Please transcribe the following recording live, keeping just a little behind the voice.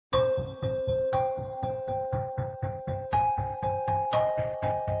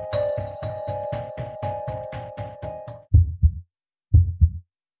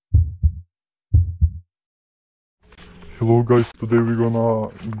Hello guys, today we're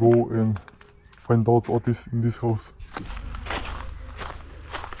gonna go and find out what is in this house.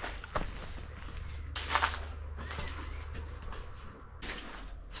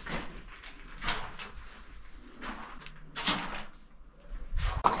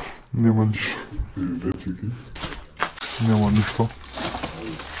 Нема нищо. Нема нищо.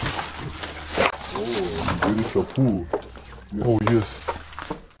 There is a pool. Oh yes.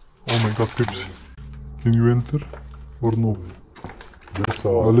 Oh my god, Pepsi. Can you enter or no? There's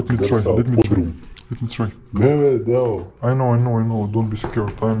Let me try. Let me try. bedroom. Let me try. No. I know. Don't be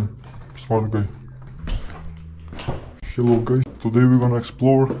scared. I'm a smart guy. Hello guys. Today we're gonna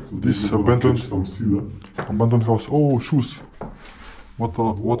explore this abandoned house. Oh, shoes.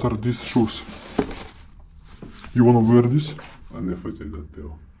 What are these shoes? You wanna wear this? A ne faceai de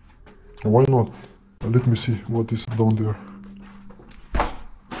Teo. Why not? Let me see what is down there.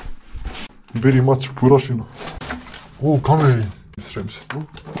 Very much Purashino. Oh, камери! Срем се.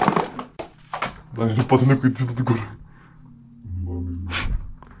 Да не падне някой цит отгоре.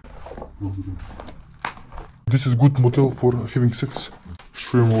 This is good motel for having sex.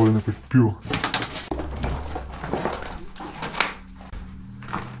 Що има оре някой пиво?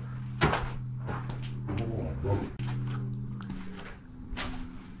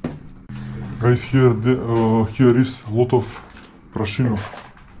 Guys, here is a lot of prašino.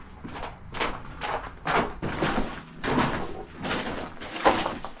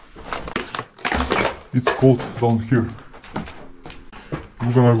 It's cold down here.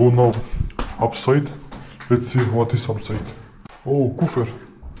 We're gonna go now upside. Let's see what is upside. Oh, kuffer.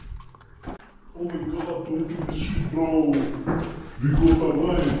 Oh my god, look at this shit, bro. We got a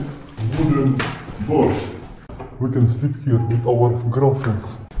nice wooden door. We can sleep here with our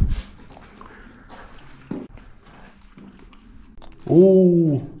girlfriends.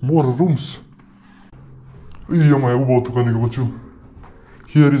 Oh, more rooms. Ама е убаво тука него chill.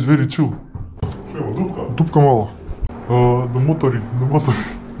 Here is very chill. Що има, дупка? Дупка мала. The motor.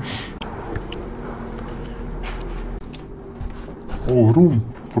 Oh, room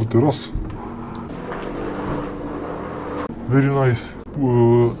for terrace. Very nice.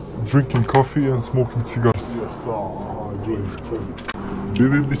 Drinking coffee and smoking cigars. Yes, join.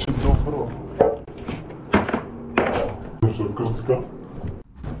 Биде биче добро. Що, кърцка?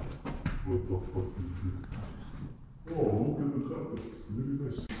 What the fuck is this? Oh, look at the carpets. Very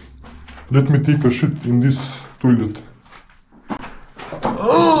nice. Let me take a shit in this toilet.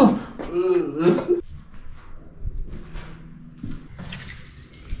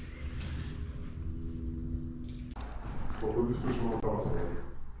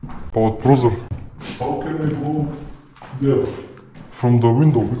 Под прозор. How can I go there? From the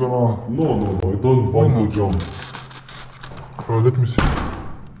window, we're gonna... No, I don't want to jump. Let me see.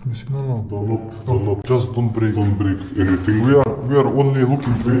 No. Do not, Just don't break. don't break anything. We are only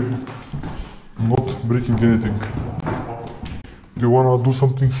looking, not breaking anything. Do you wanna do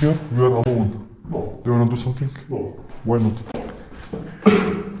something here? We are alone. No, Do you wanna do something? no. Why not?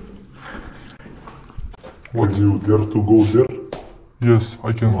 Would you dare to go there? Yes,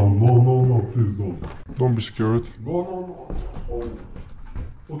 I can. No, please don't. Don't be scared. No. Oh.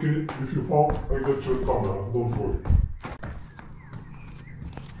 Okay, if you fall, I got your camera, don't worry.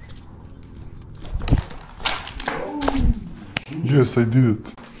 Yes, I did it.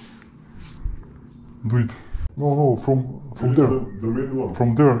 Do it. No, from Here's there. The main one.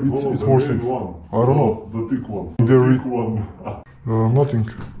 From there, it's the more main safe. one. I don't know. The thick one. There The thick one. Nothing.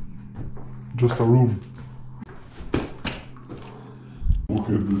 Just a room. Look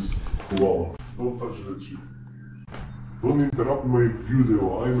at this. Wow. Don't touch that shit. Don't interrupt my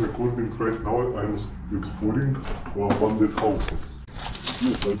video. I'm recording right now. I'm exploring abandoned houses.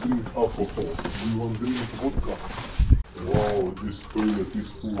 Yes, I drink alcohol. Do you want to drink vodka? Wow, this toilet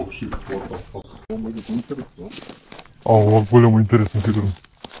is full of shit. What the fuck? Oh my god, интересно. По-голему интересно, сигурно.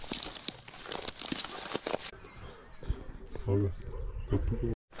 Ага.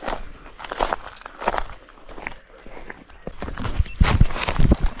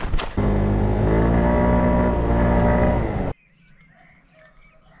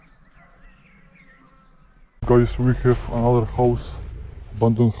 Guys, we have another house,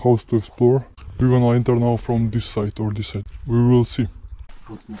 abandoned house to explore. We're gonna enter now from this side or this side. We will see.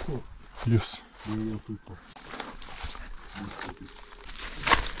 Yes.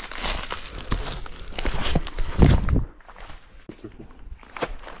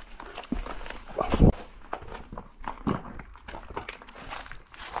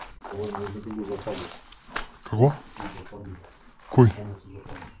 Какво? Кой?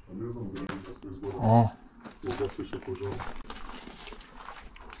 А?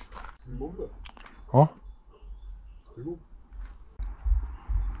 snimam?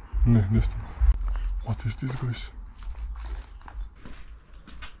 Ne, ne snimam. What is this, guys?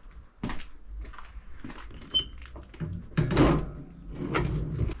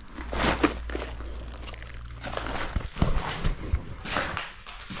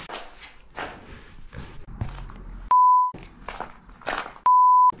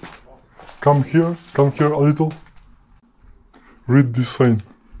 Come here a little. Read this sign.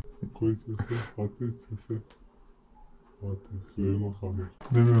 Кой се се, хватит се. Хватит, все има камера.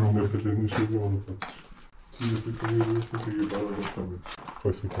 Не вярвам. Не претендиш ли няма да татиш? Ти да се камери, се ти ги дава да камери.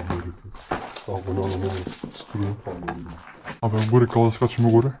 Кой са камерите? Ако няма много струя камери. Абе, горе кала да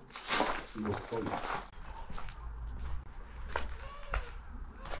скачаме горе. Да стане.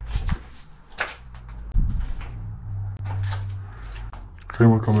 Къде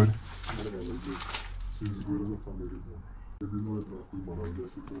има камери? Няма да ги. Си изгоре на камери. Едино една има на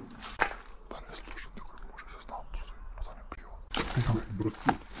 10. Да не слушам, никой може да се знам, да не приема. Викаме. Бръсци.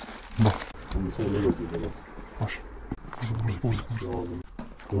 Да. Не съм негатив, да. Маш. Бързо. Няма да.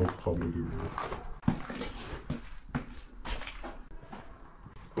 Това камери.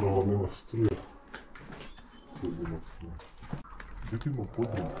 Права нема струя. Где има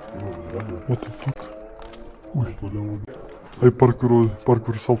подреб? Има сграда. What the fuck? Ой. Голямо. Ай,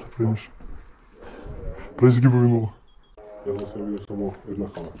 паркур салта приемаш. Преизгибави много. Едно съм видел само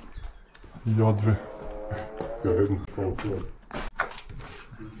една камера. Я две. Я една само това.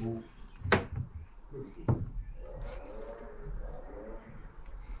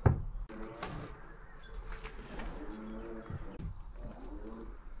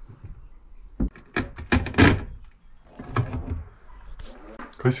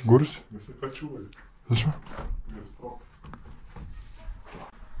 Кай си, горе си? Не се качува. Защо? Не е страх.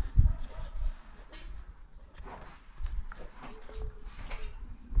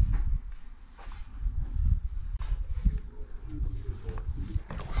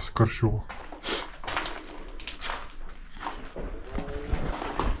 Се скършило.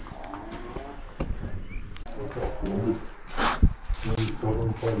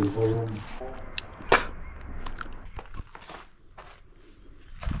 Садам пали, палам.